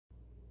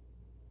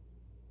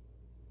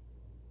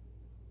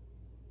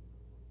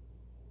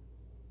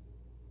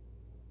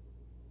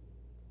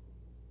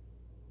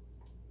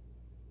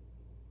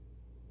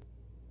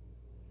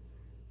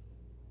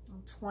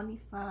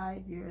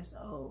25 years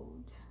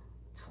old.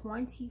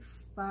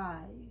 25.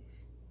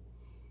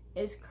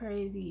 It's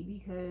crazy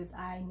because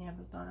I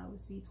never thought I would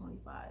see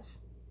 25.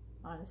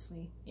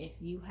 Honestly, if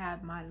you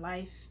have my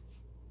life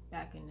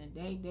back in the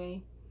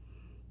day,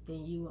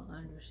 then you will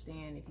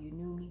understand. If you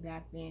knew me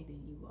back then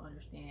you will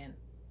understand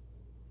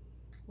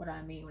what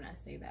I mean when I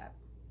say that.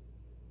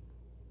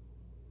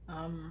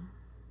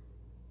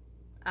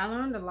 I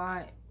learned a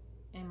lot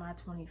in my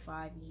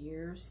 25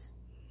 years.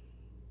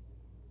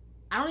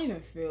 I don't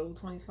even feel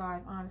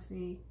 25,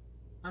 honestly.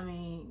 I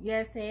mean,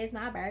 yes, it's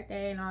my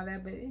birthday and all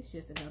that, but it's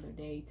just another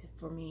day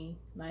for me.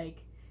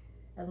 Like,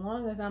 as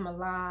long as I'm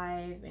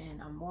alive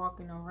and I'm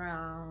walking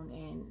around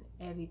and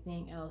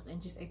everything else,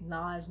 and just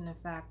acknowledging the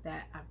fact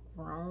that I've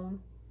grown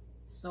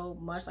so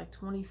much. Like,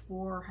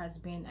 24 has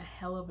been a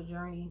hell of a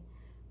journey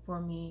for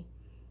me,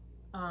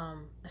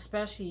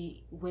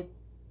 especially with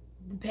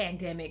the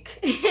pandemic.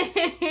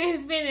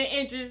 It's been an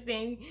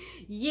interesting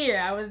year.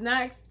 I was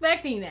not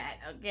expecting that,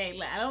 okay?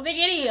 Like, I don't think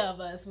any of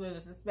us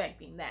was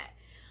expecting that.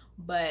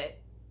 But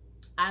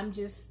I'm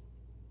just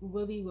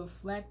really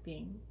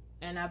reflecting,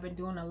 and I've been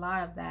doing a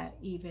lot of that,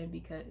 even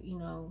because, you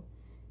know,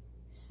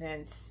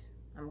 since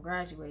I'm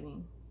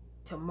graduating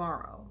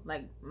tomorrow,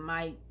 like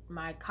my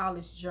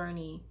college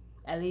journey,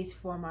 at least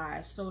for my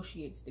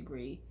associate's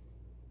degree,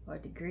 or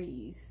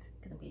degrees,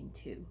 because I'm getting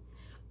 2,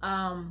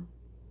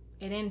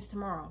 it ends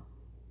tomorrow.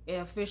 It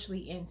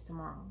officially ends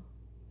tomorrow,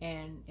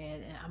 and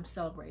I'm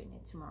celebrating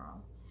it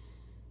tomorrow.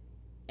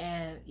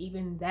 And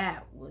even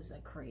that was a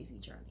crazy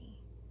journey.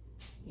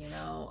 You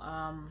know,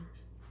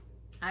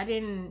 I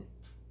didn't,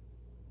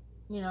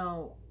 you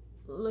know,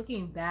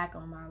 looking back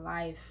on my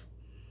life,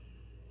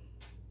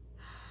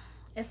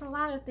 it's a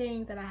lot of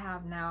things that I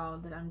have now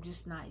that I'm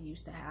just not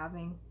used to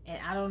having. And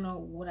I don't know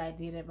what I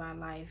did in my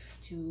life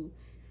to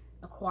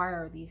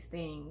acquire these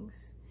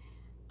things.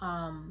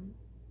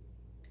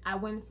 I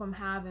went from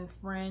having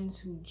friends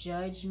who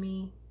judged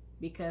me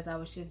because I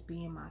was just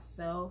being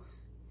myself,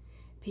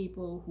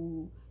 people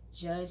who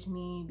judged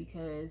me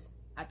because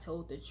I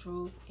told the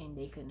truth and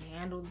they couldn't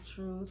handle the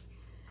truth.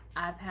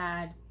 I've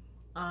had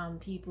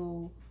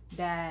people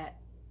that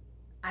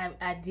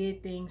I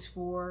did things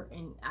for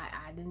and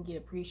I didn't get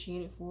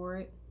appreciated for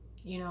it.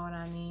 You know what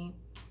I mean?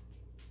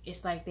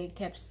 It's like they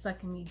kept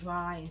sucking me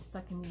dry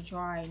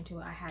until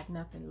I had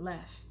nothing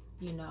left,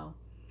 you know.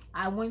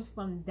 I went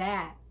from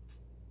that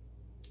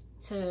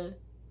to,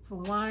 for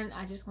one,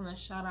 I just want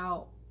to shout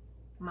out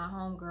my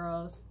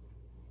homegirls.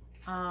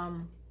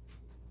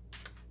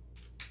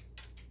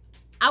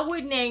 I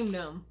would name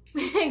them,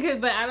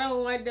 but I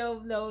don't want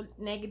no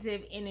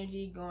negative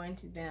energy going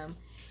to them.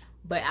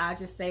 But I'll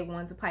just say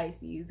one's a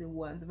Pisces and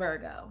one's a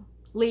Virgo.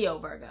 Leo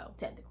Virgo,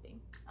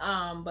 technically.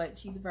 But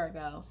she's a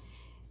Virgo.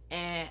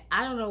 And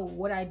I don't know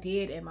what I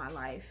did in my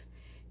life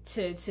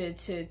to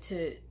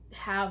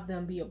have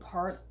them be a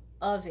part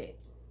of it.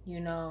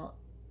 You know,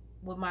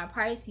 with my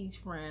Pisces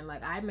friend,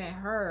 like, I met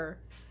her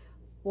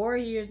 4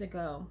 years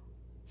ago.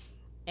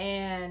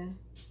 And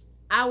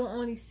I will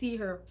only see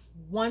her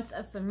once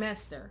a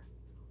semester.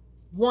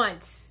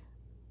 Once.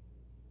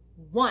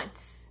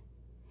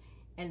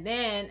 And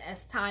then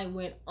as time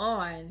went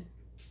on,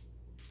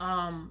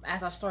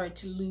 as I started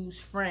to lose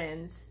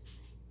friends,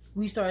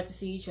 we started to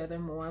see each other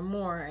more and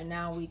more. And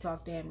now we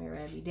talk damn near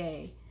every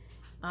day.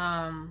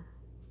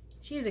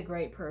 She's a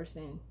great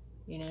person.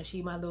 You know,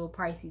 she my little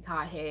Pisces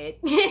hothead.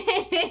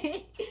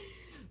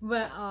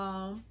 But,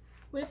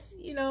 which,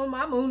 you know,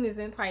 my moon is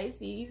in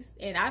Pisces,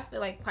 and I feel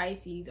like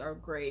Pisces are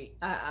great.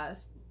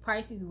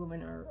 Pisces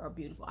women are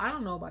beautiful. I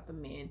don't know about the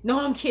men. No,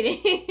 I'm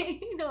kidding.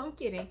 No, I'm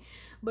kidding.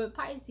 But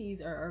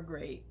Pisces are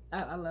great.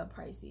 I love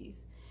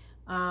Pisces.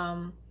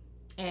 And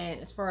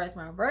as far as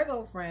my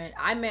Virgo friend,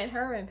 I met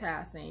her in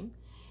passing,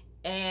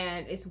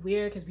 and it's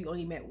weird because we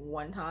only met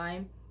one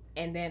time,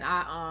 and then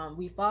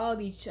we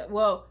followed each other.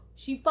 Well,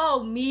 she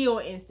followed me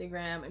on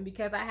Instagram, and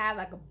because I had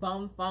like a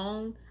bum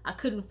phone, I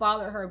couldn't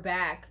follow her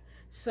back.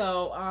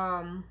 So,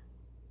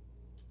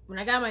 when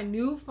I got my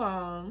new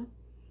phone,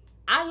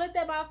 I looked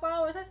at my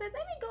followers. I said, let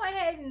me go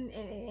ahead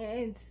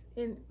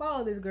and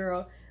follow this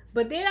girl.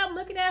 But then I'm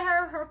looking at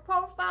her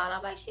profile, and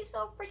I'm like, she's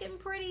so freaking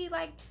pretty.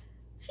 Like,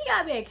 she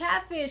gotta be a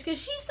catfish because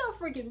she's so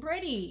freaking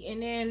pretty.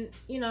 And then,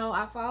 you know,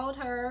 I followed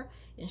her,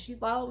 and she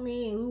followed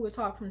me, and we would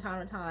talk from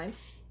time to time.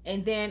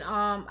 And then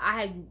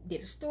I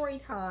did a story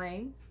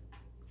time,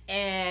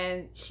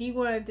 and she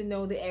wanted to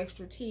know the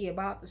extra tea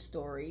about the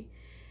story.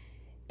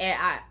 And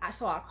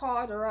so I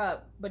called her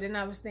up, but then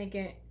I was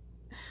thinking,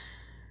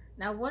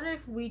 now what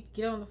if we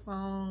get on the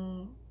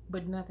phone,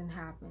 but nothing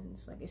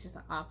happens? Like, it's just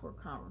an awkward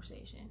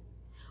conversation.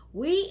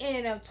 We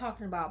ended up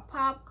talking about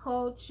pop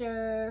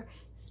culture,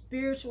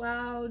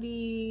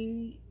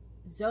 spirituality,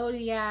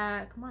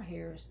 zodiac. My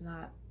hair is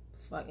not,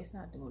 it's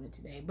not doing it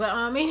today. But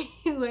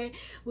anyway,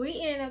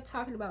 we ended up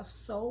talking about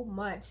so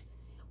much.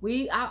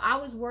 I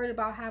was worried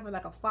about having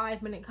like a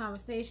 5-minute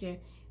conversation,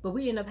 but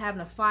we ended up having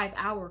a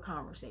 5-hour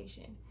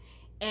conversation.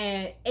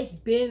 And it's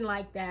been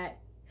like that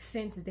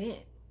since then,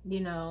 you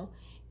know.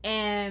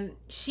 And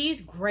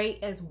she's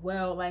great as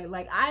well.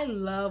 Like I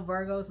love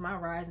Virgos. My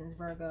rising's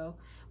Virgo,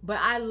 but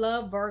I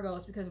love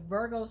Virgos because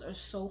Virgos are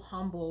so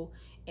humble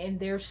and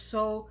they're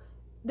so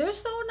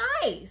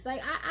nice.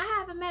 Like I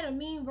haven't met a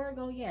mean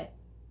Virgo yet.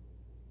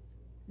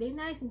 They're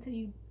nice until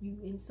you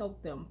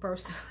insult them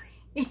personally.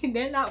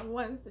 They're not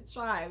ones to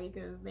try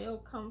because they'll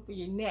come for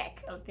your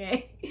neck,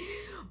 okay?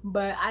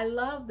 But I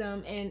love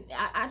them, and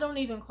I don't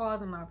even call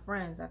them my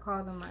friends. I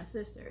call them my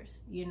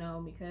sisters, you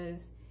know,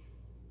 because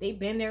they've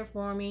been there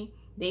for me.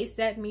 They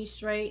set me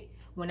straight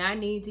when I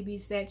need to be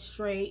set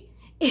straight.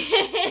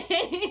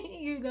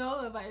 You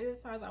know, if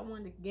there's times I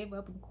wanted to give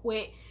up and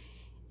quit,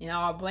 you know,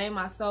 I'll blame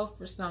myself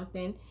for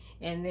something,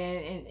 and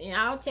then and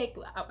I'll take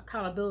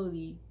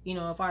accountability, you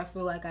know, if I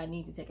feel like I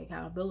need to take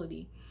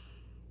accountability.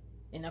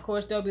 And of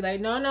course they'll be like,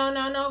 no,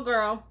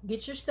 girl,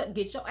 get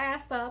your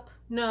ass up.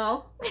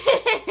 No.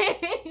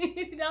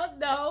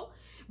 No,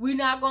 we're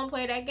not gonna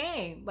play that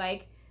game.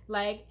 Like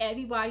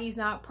everybody's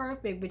not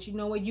perfect, but you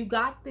know what? You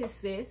got this,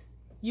 sis.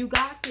 You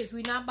got this.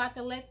 We're not about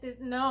to let this.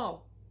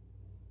 No.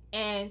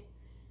 And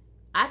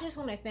I just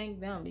want to thank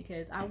them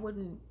because I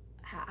wouldn't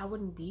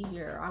be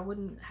here. I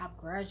wouldn't have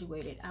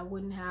graduated. I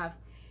wouldn't have.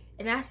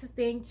 And that's the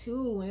thing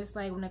too. And it's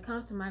like when it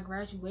comes to my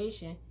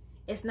graduation,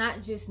 it's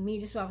not just me.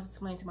 This is what I was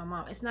explaining to my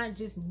mom. It's not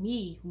just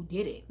me who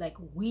did it. Like,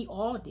 we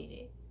all did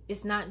it.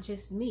 It's not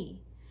just me.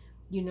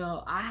 You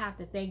know, I have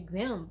to thank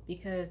them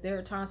because there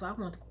are times where I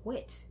want to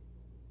quit.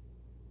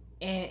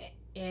 And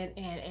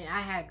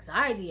I had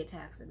anxiety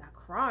attacks and I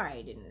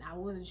cried and I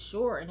wasn't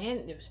sure. And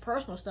then there was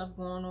personal stuff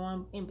going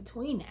on in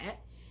between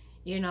that,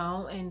 you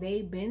know, and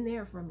they've been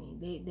there for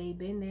me. They've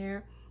been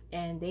there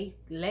and they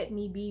let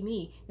me be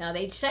me. Now,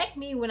 they check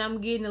me when I'm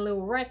getting a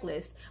little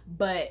reckless,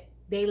 but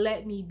they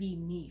let me be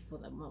me for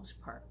the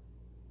most part.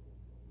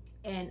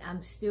 And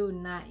I'm still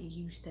not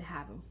used to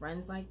having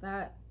friends like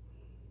that.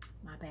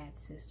 My bad,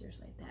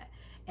 sisters like that.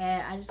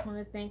 And I just want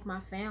to thank my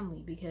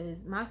family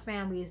because my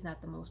family is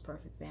not the most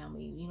perfect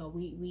family. You know,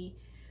 we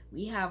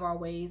have our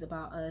ways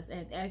about us,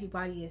 and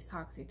everybody is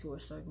toxic to a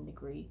certain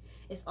degree.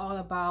 It's all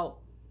about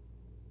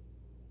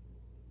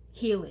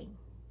healing.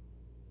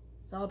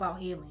 It's all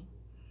about healing.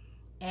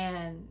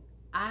 And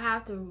I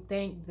have to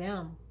thank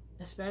them,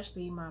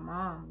 especially my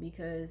mom,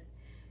 because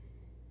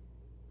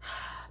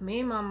me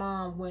and my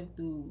mom went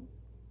through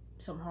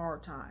some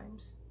hard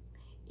times.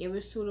 It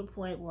was to the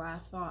point where I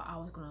thought I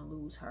was going to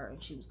lose her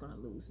and she was going to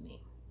lose me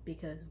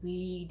because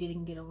we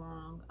didn't get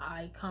along.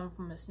 I come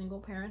from a single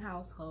parent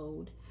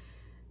household.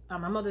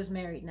 My mother's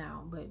married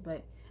now,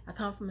 but I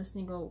come from a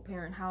single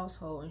parent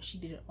household and she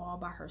did it all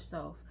by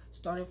herself.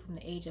 Started from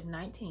the age of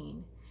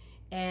 19.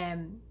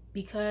 And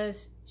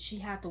because she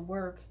had to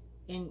work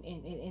and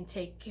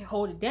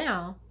hold it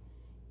down,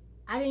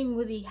 I didn't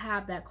really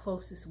have that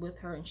closest with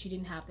her, and she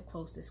didn't have the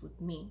closest with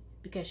me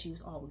because she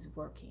was always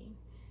working.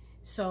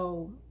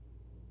 So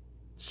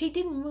she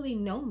didn't really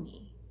know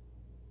me,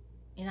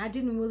 and I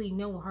didn't really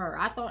know her.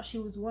 I thought she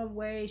was one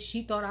way,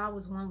 she thought I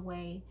was one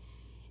way.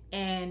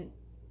 And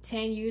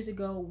 10 years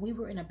ago, we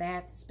were in a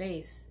bad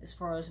space as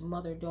far as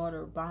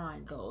mother-daughter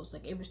bond goes.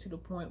 Like, it was to the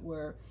point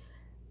where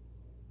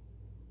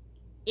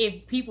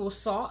if people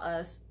saw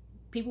us,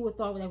 people would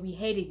thought that we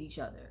hated each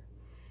other.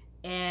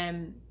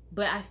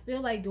 But I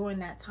feel like during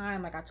that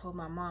time, like I told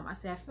my mom, I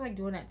said, I feel like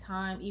during that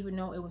time, even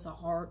though it was a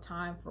hard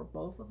time for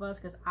both of us,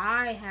 because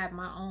I had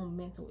my own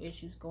mental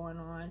issues going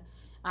on.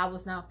 I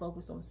was not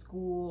focused on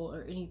school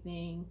or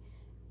anything.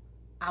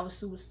 I was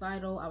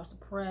suicidal. I was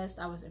depressed.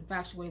 I was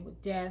infatuated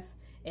with death.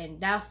 And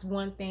that's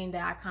one thing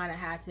that I kind of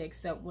had to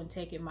accept when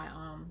taking my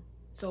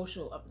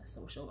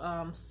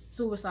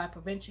suicide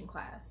prevention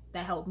class.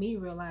 That helped me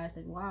realize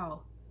that,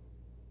 wow,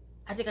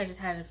 I think I just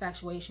had an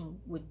infatuation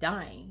with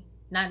dying.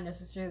 Not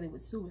necessarily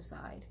with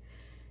suicide.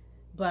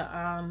 But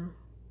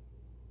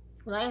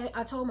like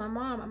I told my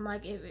mom, I'm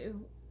like,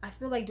 I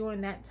feel like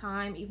during that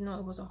time, even though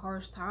it was a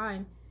harsh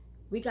time,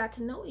 we got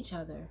to know each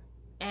other.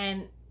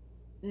 And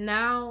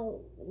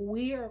now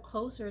we are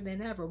closer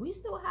than ever. We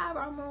still have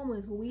our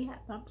moments where we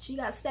have, she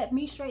got to set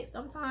me straight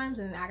sometimes,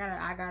 and I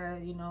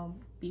gotta, you know,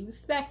 be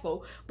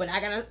respectful, but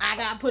I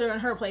gotta put her in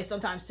her place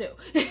sometimes too.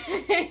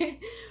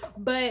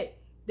 But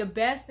the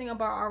best thing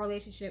about our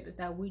relationship is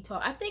that we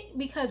talk. I think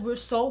because we're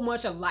so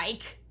much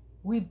alike,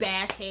 we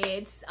bash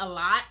heads a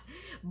lot,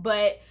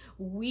 but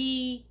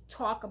we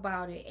talk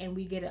about it and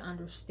we get an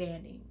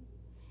understanding.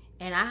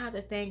 And I have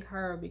to thank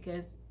her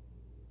because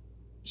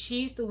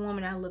she's the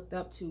woman I looked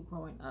up to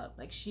growing up.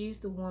 Like, she's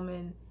the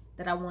woman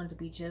that I wanted to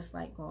be just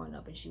like growing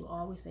up. And she would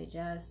always say,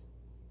 Jazz,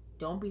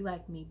 don't be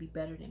like me, be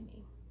better than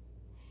me.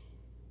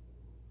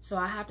 So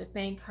I have to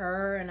thank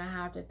her, and I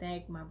have to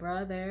thank my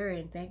brother,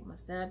 and thank my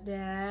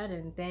stepdad,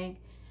 and thank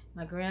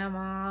my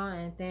grandma,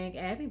 and thank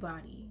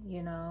everybody,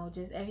 you know,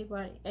 just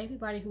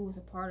everybody who was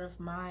a part of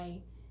my,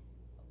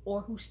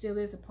 or who still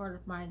is a part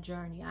of my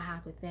journey. I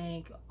have to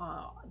thank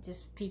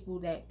just people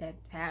that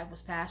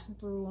was passing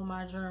through on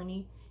my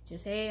journey.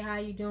 Just, hey, how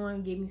you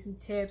doing? Give me some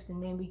tips,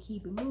 and then we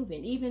keep it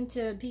moving. Even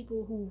to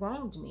people who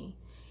wronged me.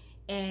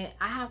 And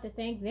I have to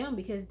thank them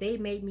because they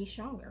made me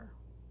stronger,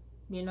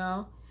 you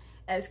know.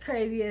 as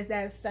crazy as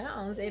that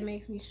sounds, it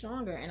makes me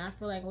stronger. And I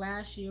feel like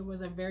last year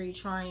was a very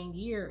trying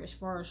year as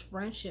far as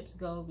friendships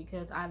go,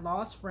 because I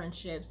lost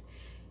friendships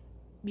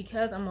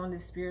because I'm on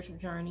this spiritual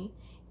journey,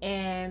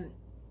 and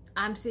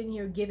I'm sitting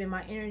here giving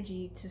my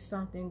energy to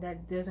something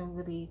that doesn't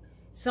really,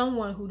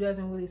 someone who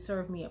doesn't really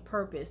serve me a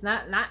purpose,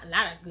 not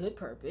a good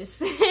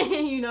purpose.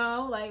 You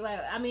know, like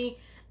I mean,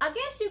 I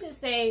guess you could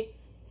say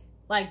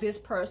like this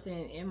person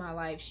in my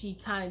life, she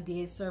kind of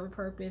did serve a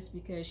purpose,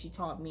 because she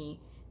taught me,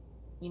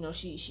 you know,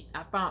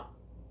 I found,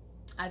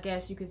 I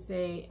guess you could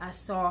say, I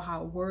saw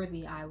how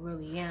worthy I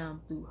really am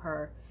through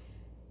her,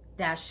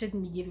 that I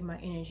shouldn't be giving my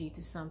energy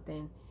to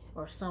something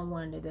or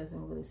someone that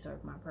doesn't really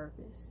serve my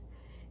purpose.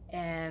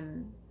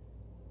 And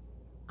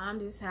I'm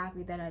just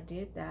happy that I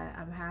did that.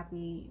 I'm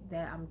happy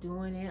that I'm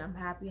doing it. I'm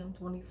happy I'm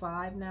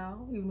 25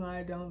 now, even though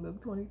I don't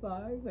look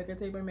 25. Like, I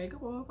take my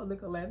makeup off, I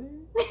look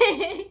 11.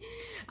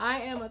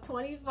 I am a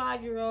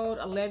 25-year-old,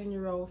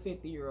 11-year-old,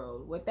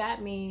 50-year-old. What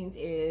that means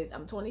is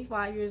I'm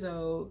 25 years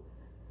old,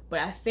 but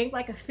I think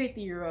like a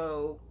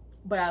 50-year-old,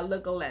 but I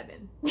look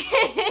 11.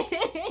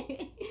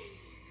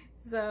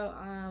 So,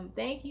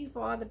 thank you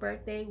for all the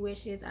birthday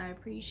wishes. I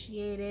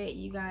appreciate it.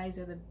 You guys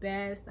are the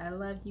best. I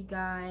love you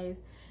guys.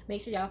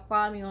 Make sure y'all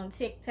follow me on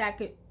TikTok,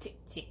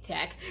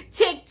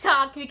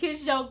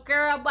 because your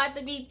girl about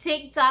to be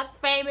TikTok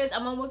famous.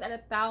 I'm almost at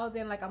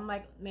 1,000. Like, I'm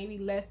like maybe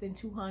less than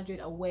 200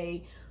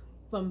 away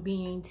from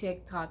being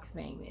TikTok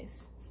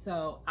famous.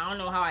 So, I don't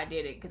know how I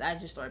did it, because I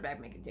just started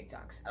back making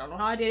TikToks. I don't know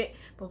how I did it,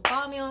 but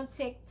follow me on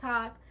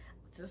TikTok.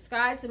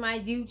 Subscribe to my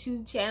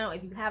YouTube channel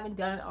if you haven't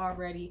done it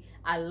already.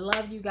 I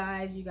love you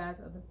guys. You guys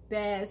are the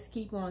best.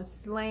 Keep on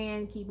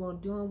slaying. Keep on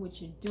doing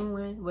what you're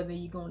doing. Whether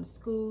you're going to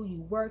school,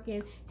 you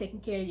working, taking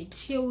care of your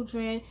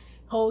children,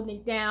 holding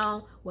it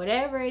down,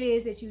 whatever it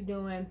is that you're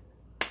doing,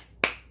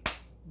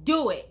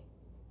 do it.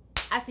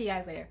 I'll see you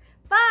guys later.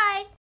 Bye.